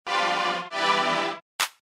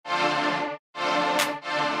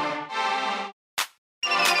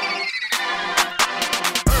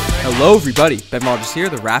Hello everybody, Ben Rogers here,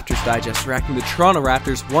 the Raptors Digest, tracking the Toronto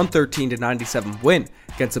Raptors 113-97 win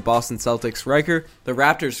against the Boston Celtics. Riker, the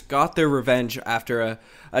Raptors got their revenge after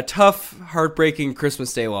a tough, heartbreaking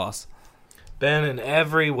Christmas Day loss. Ben, in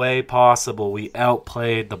every way possible, we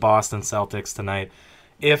outplayed the Boston Celtics tonight.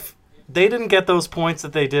 If they didn't get those points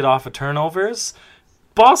that they did off of turnovers,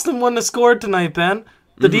 Boston wouldn't have scored tonight, Ben.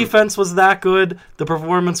 The defense was that good. The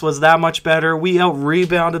performance was that much better. We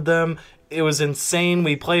out-rebounded them. It was insane.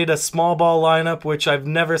 We played a small ball lineup, which I've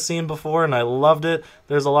never seen before, and I loved it.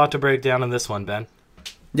 There's a lot to break down in this one, Ben.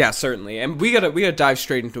 Yeah, certainly. And we gotta dive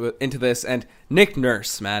straight into this. And Nick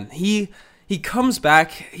Nurse, man, he comes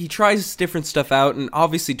back, he tries different stuff out, and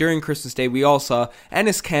obviously during Christmas Day, we all saw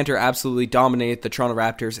Enes Kanter absolutely dominate the Toronto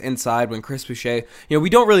Raptors inside when Chris Boucher, we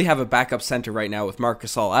don't really have a backup center right now with Marc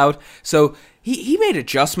Gasol out, so he made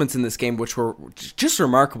adjustments in this game which were just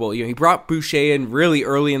remarkable. He brought Boucher in really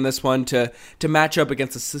early in this one to match up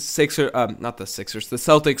against the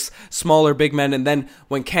Celtics smaller big men, and then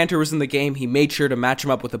when Kanter was in the game, he made sure to match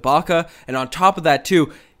him up with Ibaka, and on top of that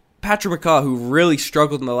too, Patrick McCaw, who really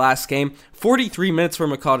struggled in the last game, 43 minutes for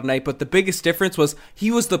McCaw tonight, but the biggest difference was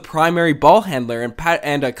he was the primary ball handler, and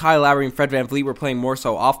Kyle Lowry and Fred VanVleet were playing more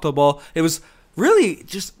so off the ball. It was really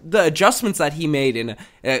just the adjustments that he made in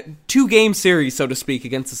a two-game series, so to speak,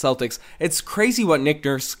 against the Celtics. It's crazy what Nick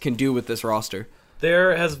Nurse can do with this roster.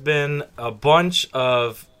 There has been a bunch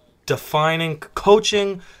of defining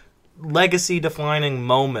coaching, legacy-defining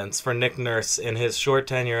moments for Nick Nurse in his short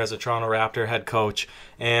tenure as a Toronto Raptor head coach.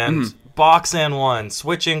 And box and one,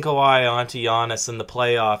 switching Kawhi onto Giannis in the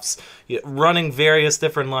playoffs, running various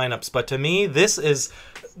different lineups. But to me, this is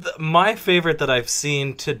my favorite that I've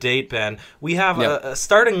seen to date, Ben. We have a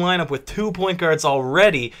starting lineup with 2 point guards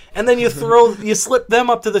already, and then you slip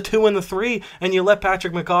them up to the 2 and the 3, and you let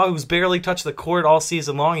Patrick McCaw, who's barely touched the court all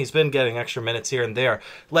season long, he's been getting extra minutes here and there,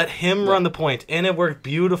 let him run the point, and it worked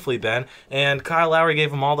beautifully, Ben. And Kyle Lowry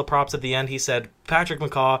gave him all the props at the end. He said, Patrick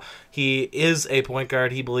McCaw, he is a point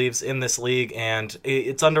guard, he believes, in this league, and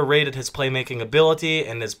it's underrated, his playmaking ability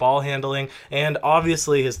and his ball handling, and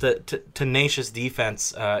obviously his tenacious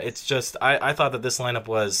defense. It's just, I thought that this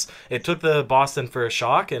lineup it took the Boston for a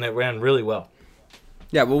shock, and it ran really well.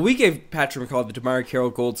 Yeah, well, we gave Patrick McCaw the DeMarre Carroll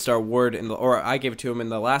Gold Star Award, or I gave it to him in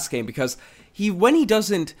the last game, because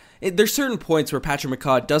there's certain points where Patrick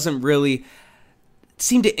McCaw doesn't really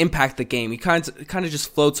seem to impact the game. He kind of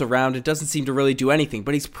just floats around and doesn't seem to really do anything,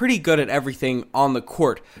 but he's pretty good at everything on the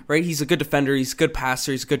court, right? He's a good defender, he's a good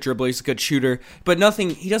passer, he's a good dribbler, he's a good shooter, but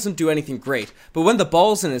he doesn't do anything great. But when the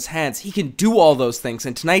ball's in his hands, he can do all those things,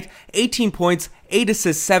 and tonight, 18 points, 8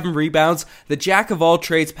 assists, 7 rebounds, the jack of all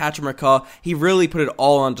trades, Patrick McCaw, he really put it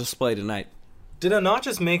all on display tonight. Did it not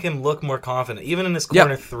just make him look more confident? Even in his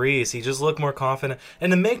corner threes, he just looked more confident.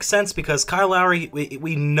 And it makes sense because Kyle Lowry,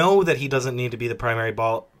 we know that he doesn't need to be the primary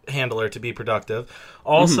ball handler to be productive.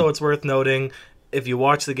 Also, it's worth noting, if you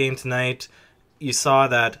watch the game tonight, you saw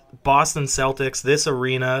that Boston Celtics, this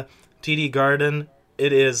arena, TD Garden,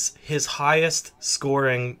 it is his highest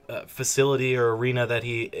scoring facility or arena that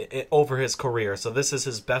over his career. So this is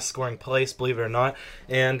his best scoring place, believe it or not.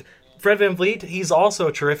 And Fred VanVleet, he's also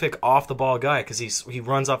a terrific off-the-ball guy because he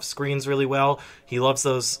runs off screens really well. He loves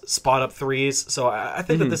those spot-up threes. So I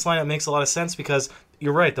think that this lineup makes a lot of sense because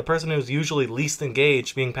you're right, the person who's usually least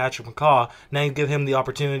engaged, being Patrick McCaw, now you give him the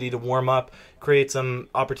opportunity to warm up, create some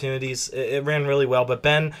opportunities. It ran really well. But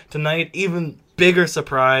Ben, tonight, even bigger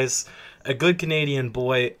surprise, a good Canadian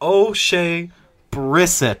boy, O'Shea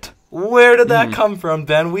Brissett. Where did that come from,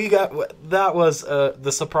 Ben? That was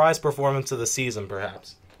the surprise performance of the season,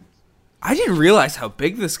 perhaps. I didn't realize how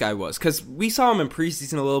big this guy was, because we saw him in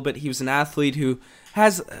preseason a little bit. He was an athlete who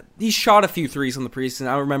he shot a few threes on the preseason.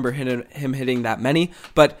 I don't remember him hitting that many,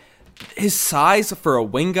 but his size for a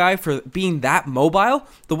wing guy, for being that mobile,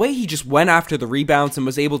 the way he just went after the rebounds and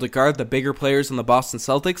was able to guard the bigger players on the Boston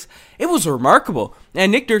Celtics, it was remarkable.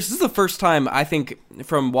 And Nick Nurse, this is the first time, I think,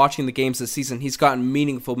 from watching the games this season, he's gotten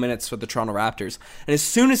meaningful minutes for the Toronto Raptors. And as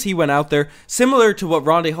soon as he went out there, similar to what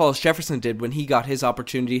Rondae Hollis-Jefferson did when he got his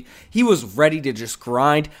opportunity, he was ready to just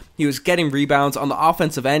grind. He was getting rebounds. On the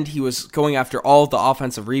offensive end, he was going after all of the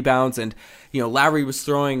offensive rebounds, and Lowry was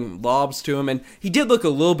throwing lobs to him, and he did look a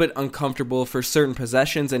little bit uncomfortable for certain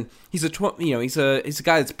possessions. And he's a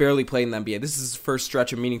guy that's barely played in the NBA. This is his first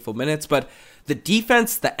stretch of meaningful minutes, but the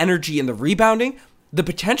defense, the energy, and the rebounding, the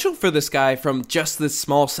potential for this guy from just this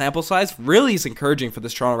small sample size really is encouraging for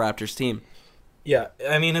this Toronto Raptors team. Yeah,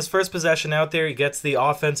 I mean, his first possession out there, he gets the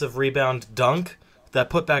offensive rebound dunk, that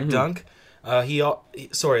putback dunk.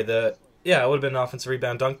 The Yeah, it would have been an offensive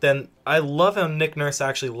rebound dunk. Then I love how Nick Nurse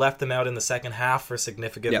actually left him out in the second half for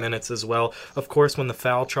significant minutes as well. Of course, when the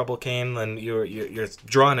foul trouble came, then you're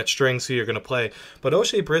drawing at strings who you're going to play. But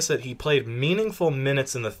O'Shea Brissett, he played meaningful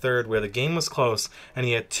minutes in the third where the game was close, and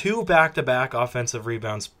he had 2 back-to-back offensive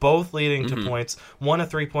rebounds, both leading to points. One a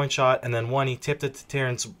three-point shot, and then one he tipped it to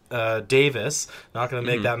Terrence Davis. Not going to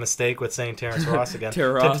make that mistake with saying Terrence Ross again.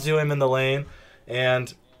 Tipped it to him in the lane.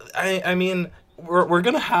 And, I mean... We're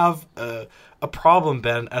going to have a problem,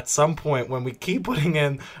 Ben, at some point when we keep putting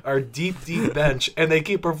in our deep bench and they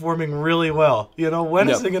keep performing really well. When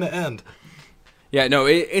is it going to end? Yeah, no,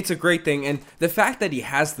 it's a great thing. And the fact that he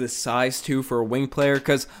has this size, too, for a wing player,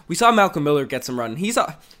 because we saw Malcolm Miller get some run.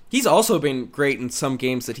 He's also been great in some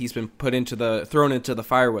games that he's been thrown into the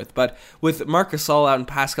fire with. But with Marc Gasol out and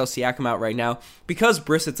Pascal Siakam out right now, because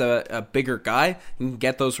Brissett's a bigger guy and can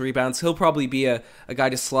get those rebounds, he'll probably be a guy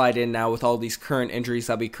to slide in now with all these current injuries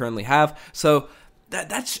that we currently have. So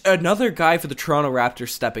that's another guy for the Toronto Raptors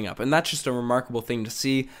stepping up, and that's just a remarkable thing to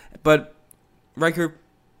see. But, Riker,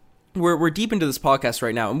 we're deep into this podcast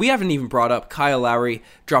right now, and we haven't even brought up Kyle Lowry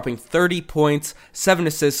dropping 30 points, 7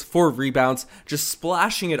 assists, 4 rebounds, just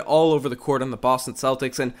splashing it all over the court on the Boston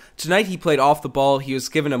Celtics. And tonight he played off the ball. He was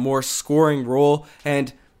given a more scoring role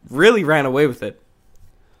and really ran away with it.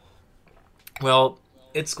 Well,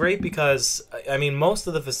 it's great because, I mean, most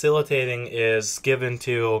of the facilitating is given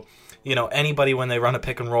to... anybody when they run a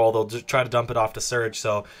pick and roll, they'll just try to dump it off to Serge.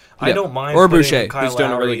 So I don't mind. Or Boucher, Kyle who's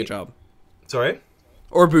done Lowry... a really good job. Sorry?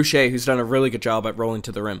 Or Boucher, who's done a really good job at rolling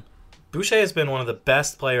to the rim. Boucher has been one of the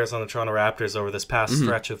best players on the Toronto Raptors over this past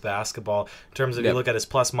stretch of basketball in terms of you look at his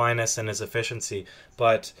plus-minus and his efficiency.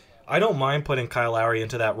 But I don't mind putting Kyle Lowry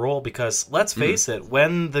into that role because, let's face it,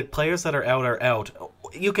 when the players that are out,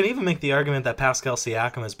 you can even make the argument that Pascal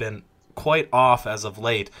Siakam has been quite off as of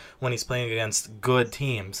late when he's playing against good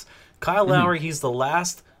teams. Kyle Lowry, he's the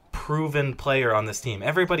last proven player on this team.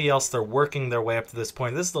 Everybody else, they're working their way up to this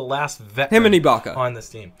point. This is the last veteran Him and Ibaka on this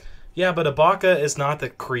team. Yeah, but Ibaka is not the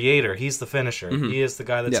creator. He's the finisher. He is the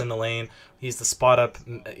guy that's in the lane. He's the spot up,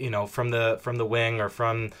 from the wing or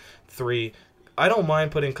from 3. I don't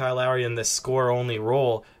mind putting Kyle Lowry in this score-only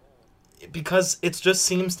role because it just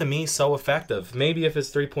seems to me so effective. Maybe if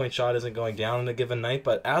his 3-point shot isn't going down in a given night,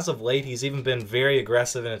 but as of late, he's even been very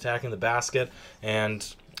aggressive in attacking the basket,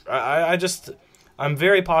 and I'm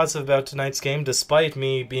very positive about tonight's game, despite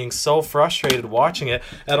me being so frustrated watching it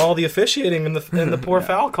at all the officiating and the poor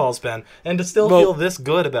foul calls, Ben, and to still feel this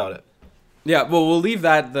good about it. Yeah, well, we'll leave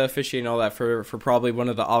the officiating and all that for probably one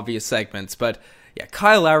of the obvious segments, but yeah,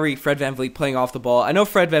 Kyle Lowry, Fred VanVleet playing off the ball. I know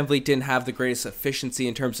Fred VanVleet didn't have the greatest efficiency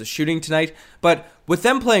in terms of shooting tonight, but with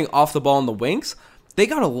them playing off the ball in the wings, they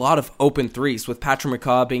got a lot of open threes with Patrick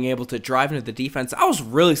McCaw being able to drive into the defense. I was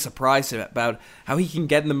really surprised about how he can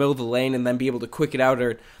get in the middle of the lane and then be able to quick it out,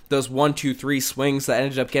 or those 1-2-3 swings that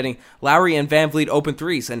ended up getting Lowry and VanVleet open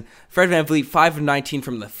threes. And Fred VanVleet 5 of 19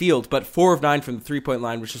 from the field, but 4 of 9 from the 3-point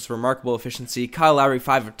line, which is remarkable efficiency. Kyle Lowry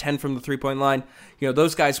 5 of 10 from the 3-point line.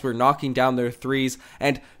 Those guys were knocking down their threes.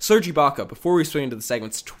 And Serge Ibaka, before we swing into the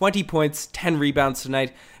segments, 20 points, 10 rebounds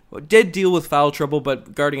tonight. Did deal with foul trouble,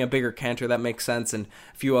 but guarding a bigger Cantor, that makes sense, and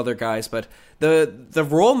a few other guys. But the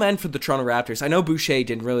role men for the Toronto Raptors, I know Boucher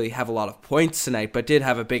didn't really have a lot of points tonight, but did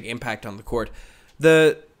have a big impact on the court.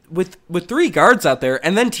 With 3 guards out there,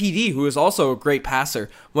 and then TD, who is also a great passer,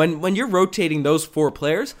 when you're rotating those 4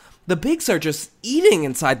 players, the bigs are just eating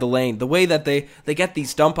inside the lane. The way that they get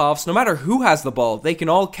these dump-offs, no matter who has the ball, they can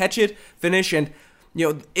all catch it, finish, and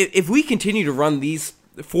if we continue to run these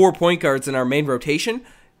 4 point guards in our main rotation,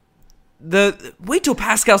 wait till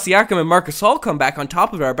Pascal Siakam and Marc Gasol come back on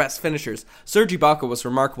top of our best finishers. Serge Ibaka was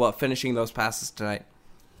remarkable at finishing those passes tonight.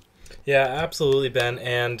 Yeah, absolutely, Ben.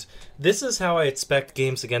 And this is how I expect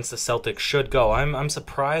games against the Celtics should go. I'm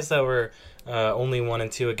surprised that we're only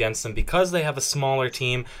 1-2 against them because they have a smaller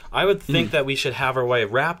team. I would think that we should have our way.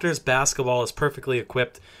 Raptors basketball is perfectly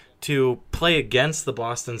equipped to play against the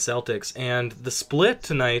Boston Celtics, and the split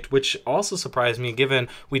tonight, which also surprised me given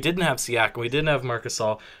we didn't have Siakam, we didn't have Marc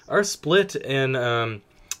Gasol, our split in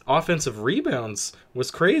offensive rebounds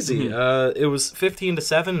was crazy. It was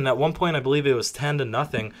 15-7, and at one point I believe it was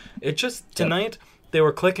 10-0. It just, tonight, they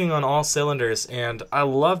were clicking on all cylinders, and I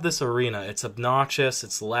love this arena. It's obnoxious,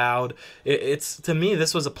 it's loud. It's to me,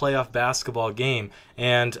 this was a playoff basketball game,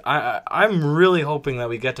 and I'm really hoping that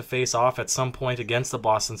we get to face off at some point against the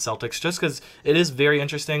Boston Celtics, just because it is very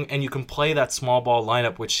interesting, and you can play that small ball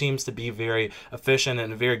lineup, which seems to be very efficient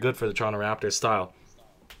and very good for the Toronto Raptors style.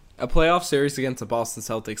 A playoff series against the Boston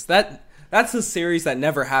Celtics, that's the series that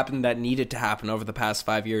never happened that needed to happen over the past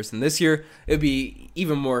 5 years. And this year, it'd be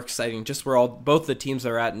even more exciting, just where both the teams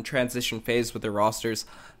are at in transition phase with their rosters.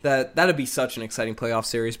 That'd be such an exciting playoff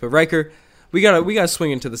series. But Riker, we gotta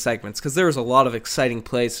swing into the segments because there was a lot of exciting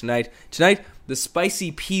plays tonight. Tonight, the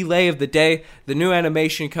spicy Pelé of the day, the new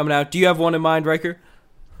animation coming out. Do you have one in mind, Riker?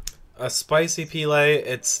 A spicy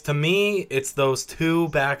Pelé. To me, it's those two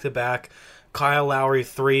back-to-back Kyle Lowry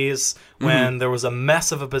threes when there was a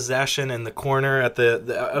mess of a possession in the corner at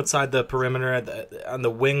the outside the perimeter on the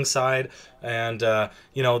wing side, and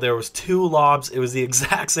there was two lobs. It was the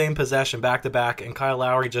exact same possession back to back, and Kyle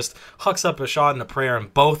Lowry just hucks up a shot and a prayer,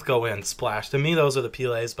 and both go in, splash. To me, those are the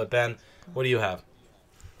Pelés. But Ben, what do you have?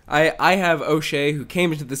 I have O'Shea, who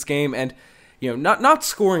came into this game and, not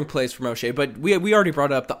scoring plays from O'Shea, but we already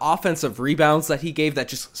brought up the offensive rebounds that he gave that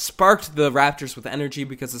just sparked the Raptors with energy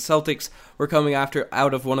because the Celtics were coming out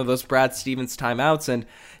of one of those Brad Stevens timeouts, and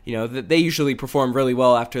they usually perform really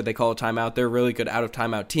well after they call a timeout. They're a really good out of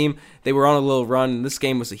timeout team. They were on a little run, and this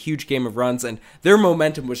game was a huge game of runs, and their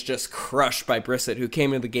momentum was just crushed by Brissett, who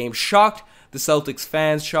came into the game, shocked the Celtics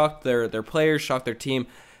fans, shocked their players, shocked their team.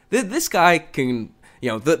 This guy can,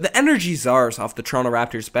 the energy czars off the Toronto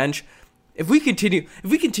Raptors bench. If we continue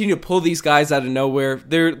to pull these guys out of nowhere,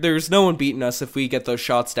 there's no one beating us if we get those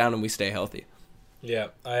shots down and we stay healthy. Yeah,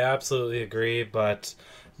 I absolutely agree, but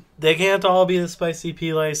they can't all be the spicy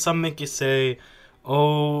Pelé. Some make you say,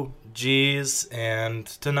 oh, geez, and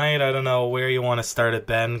tonight I don't know where you want to start it,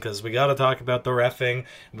 Ben, because we got to talk about the reffing.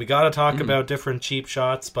 We got to talk about different cheap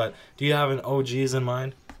shots, but do you have an oh, geez in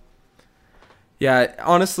mind? Yeah,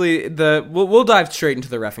 honestly, we'll dive straight into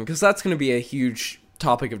the reffing, because that's going to be a huge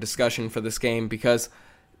topic of discussion for this game, because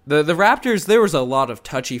the Raptors, there was a lot of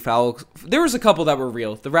touchy fouls. There was a couple that were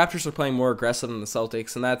real. The Raptors were playing more aggressive than the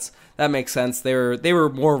Celtics, and that makes sense. They were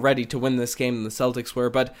more ready to win this game than the Celtics were,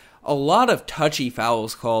 but a lot of touchy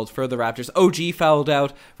fouls called for the Raptors. OG fouled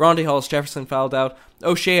out. Rondae Hollis-Jefferson fouled out.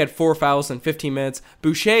 O'Shea had 4 fouls in 15 minutes.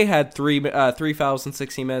 Boucher had three fouls in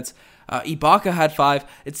 16 minutes. Ibaka had 5.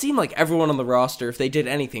 It seemed like everyone on the roster, if they did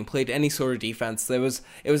anything, played any sort of defense, it was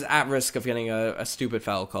at risk of getting a stupid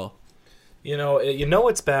foul call.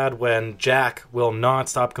 It's bad when Jack will not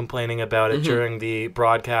stop complaining about it during the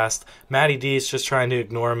broadcast. Matty D's just trying to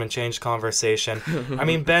ignore him and change conversation. I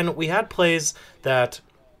mean, Ben, we had plays that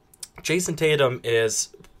Jason Tatum is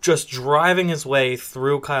just driving his way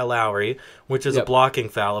through Kyle Lowry, which is a blocking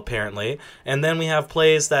foul, apparently. And then we have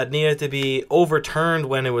plays that needed to be overturned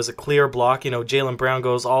when it was a clear block. Jaylen Brown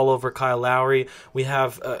goes all over Kyle Lowry. We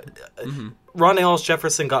have Rondae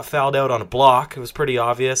Hollis-Jefferson got fouled out on a block. It was pretty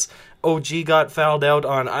obvious. OG got fouled out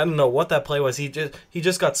on, I don't know what that play was. He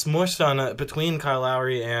just got smushed on between Kyle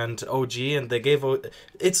Lowry and OG, and they gave.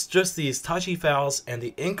 It's just these touchy fouls, and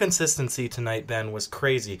the inconsistency tonight, Ben, was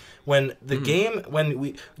crazy. When the game,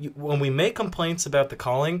 when we make complaints about the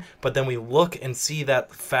calling, but then we look and see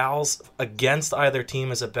that fouls against either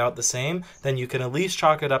team is about the same, then you can at least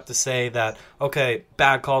chalk it up to say that, okay,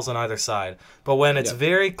 bad calls on either side. But when it's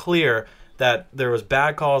very clear that there was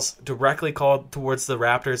bad calls directly called towards the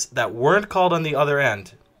Raptors that weren't called on the other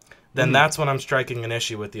end, then that's when I'm striking an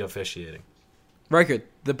issue with the officiating. Record,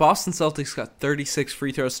 the Boston Celtics got 36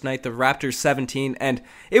 free throws tonight, the Raptors 17, and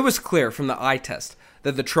it was clear from the eye test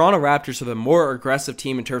that the Toronto Raptors are the more aggressive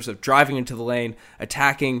team in terms of driving into the lane,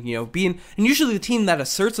 attacking, being, and usually the team that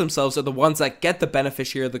asserts themselves are the ones that get the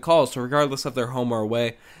beneficiary of the calls, so regardless of their home or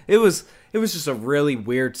away. It was just a really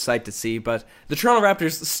weird sight to see, but the Toronto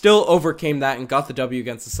Raptors still overcame that and got the W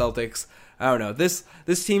against the Celtics. I don't know, this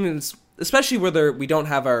team is, especially where we don't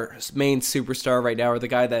have our main superstar right now, or the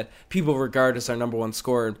guy that people regard as our number one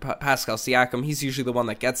scorer, Pascal Siakam. He's usually the one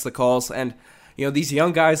that gets the calls, and these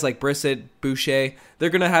young guys like Brissett, Boucher, they're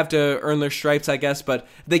going to have to earn their stripes, I guess, but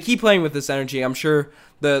if they keep playing with this energy, I'm sure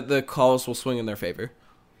the calls will swing in their favor.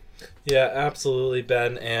 Yeah, absolutely,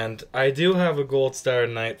 Ben. And I do have a Gold Star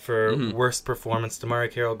tonight for worst performance, DeMarre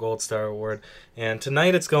Carroll Gold Star Award. And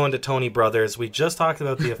tonight it's going to Tony Brothers. We just talked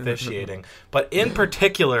about the officiating. But in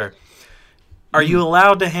particular, are you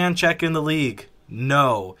allowed to hand check in the league?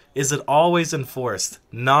 No. Is it always enforced?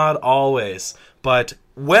 Not always. But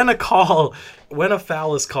when a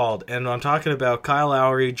foul is called, and I'm talking about Kyle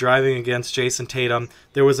Lowry driving against Jason Tatum,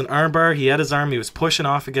 there was an armbar, he had his arm, he was pushing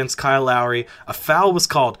off against Kyle Lowry, a foul was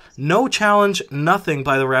called, no challenge, nothing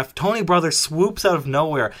by the ref. Tony Brothers swoops out of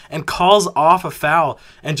nowhere and calls off a foul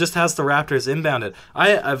and just has the Raptors inbounded.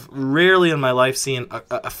 I've rarely in my life seen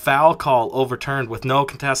a foul call overturned with no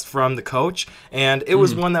contest from the coach, and it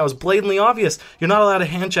was one that was blatantly obvious. You're not allowed a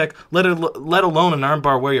hand check, let alone an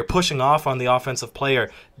armbar where you're pushing off on the offensive offensive player.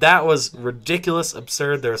 That was ridiculous,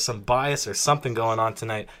 absurd. There was some bias or something going on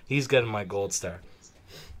tonight. He's getting my gold star.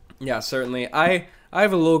 Yeah, certainly. I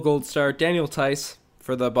have a low gold star. Daniel Tice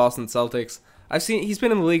for the Boston Celtics. He's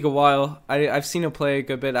been in the league a while. I've seen him play a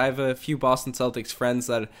good bit. I have a few Boston Celtics friends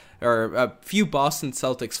a few Boston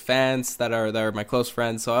Celtics fans that are my close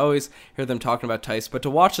friends. So I always hear them talking about Tice. But to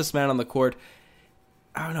watch this man on the court,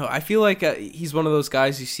 I don't know. I feel like he's one of those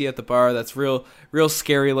guys you see at the bar that's real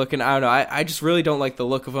scary looking. I don't know. I just really don't like the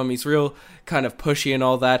look of him. He's real kind of pushy and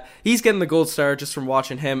all that. He's getting the gold star just from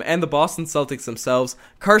watching him and the Boston Celtics themselves.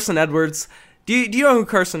 Carson Edwards. Do you know who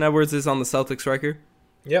Carson Edwards is on the Celtics, Riker?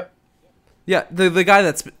 Yep. Yeah, the guy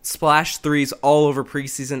that's splashed threes all over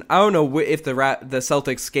preseason. I don't know if the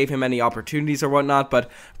Celtics gave him any opportunities or whatnot, but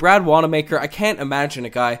Brad Wanamaker, I can't imagine a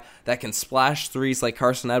guy that can splash threes like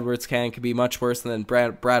Carson Edwards can be much worse than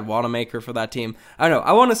Brad Wanamaker for that team. I don't know.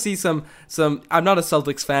 I want to see some. I'm not a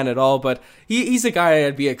Celtics fan at all, but he's a guy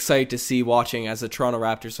I'd be excited to see watching as a Toronto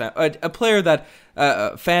Raptors fan. A player that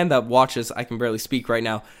a fan that watches. I can barely speak right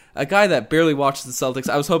now. A guy that barely watches the Celtics.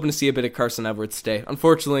 I was hoping to see a bit of Carson Edwards today.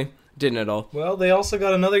 Unfortunately, didn't at all. Well, they also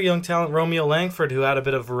got another young talent, Romeo Langford, who had a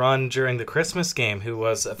bit of a run during the Christmas game, who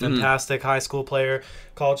was a fantastic high school player,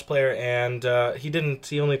 college player, and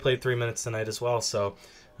he only played 3 minutes tonight as well. So,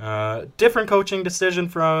 different coaching decision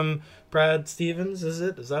from Brad Stevens, is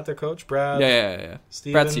it? Is that their coach? Brad? Yeah.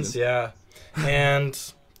 Stevens, Brad Stevens. Yeah. And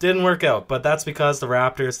didn't work out, but that's because the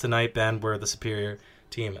Raptors tonight, Ben, were the superior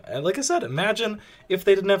team. And like I said, imagine if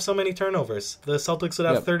they didn't have so many turnovers. The Celtics would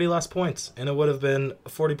have 30 less points, and it would have been a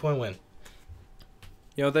 40-point win.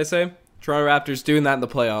 You know what they say? Toronto Raptors doing that in the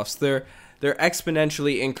playoffs. They're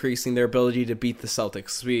exponentially increasing their ability to beat the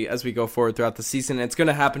Celtics as we go forward throughout the season. And it's going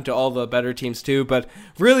to happen to all the better teams too, but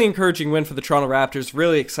really encouraging win for the Toronto Raptors.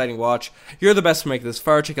 Really exciting watch. You're the best to make it this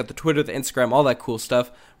far. Check out the Twitter, the Instagram, all that cool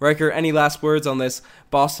stuff. Riker, any last words on this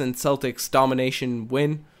Boston Celtics domination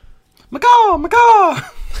win? Macaw!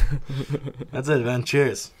 That's it, man.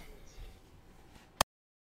 Cheers.